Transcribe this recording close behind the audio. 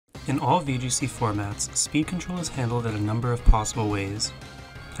In all VGC formats, speed control is handled in a number of possible ways.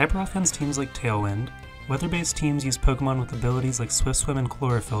 Hyper offense teams like Tailwind, weather-based teams use Pokemon with abilities like Swift Swim and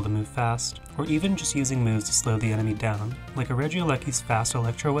Chlorophyll to move fast, or even just using moves to slow the enemy down, like a Regieleki's fast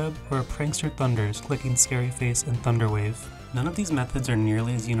Electro Web or a Prankster Thunders clicking Scary Face and Thunder Wave. None of these methods are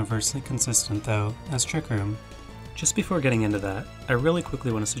nearly as universally consistent, though, as Trick Room. Just before getting into that, I really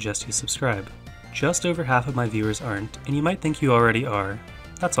quickly want to suggest you subscribe. Just over half of my viewers aren't, and you might think you already are.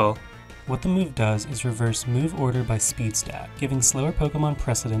 That's all. What the move does is reverse move order by speed stack, giving slower Pokemon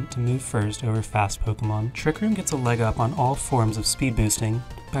precedent to move first over fast Pokemon. Trick Room gets a leg up on all forms of speed boosting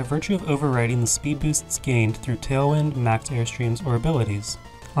by virtue of overriding the speed boosts gained through Tailwind, Max Airstreams, or abilities.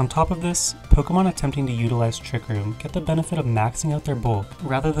 On top of this, Pokemon attempting to utilize Trick Room get the benefit of maxing out their bulk,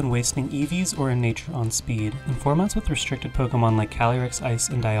 rather than wasting EVs or in nature on speed. In formats with restricted Pokemon like Calyrex Ice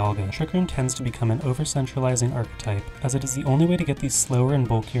and Dialga, Trick Room tends to become an over-centralizing archetype, as it is the only way to get these slower and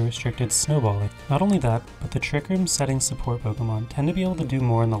bulkier restricted snowballing. Not only that, but the Trick Room setting support Pokemon tend to be able to do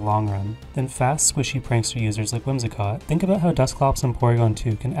more in the long run than fast, squishy prankster users like Whimsicott. Think about how Dusclops and Porygon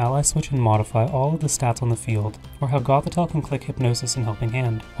 2 can ally switch and modify all of the stats on the field, or how Gothitelle can click Hypnosis and Helping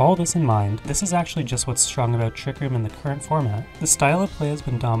Hand. All this in mind, this is actually just what's strong about Trick Room in the current format. The style of play has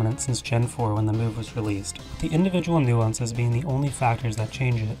been dominant since Gen 4 when the move was released, with the individual nuances being the only factors that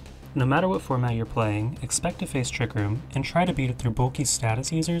change it. No matter what format you're playing, expect to face Trick Room, and try to beat it through bulky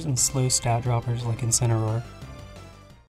status users and slow stat droppers like Incineroar.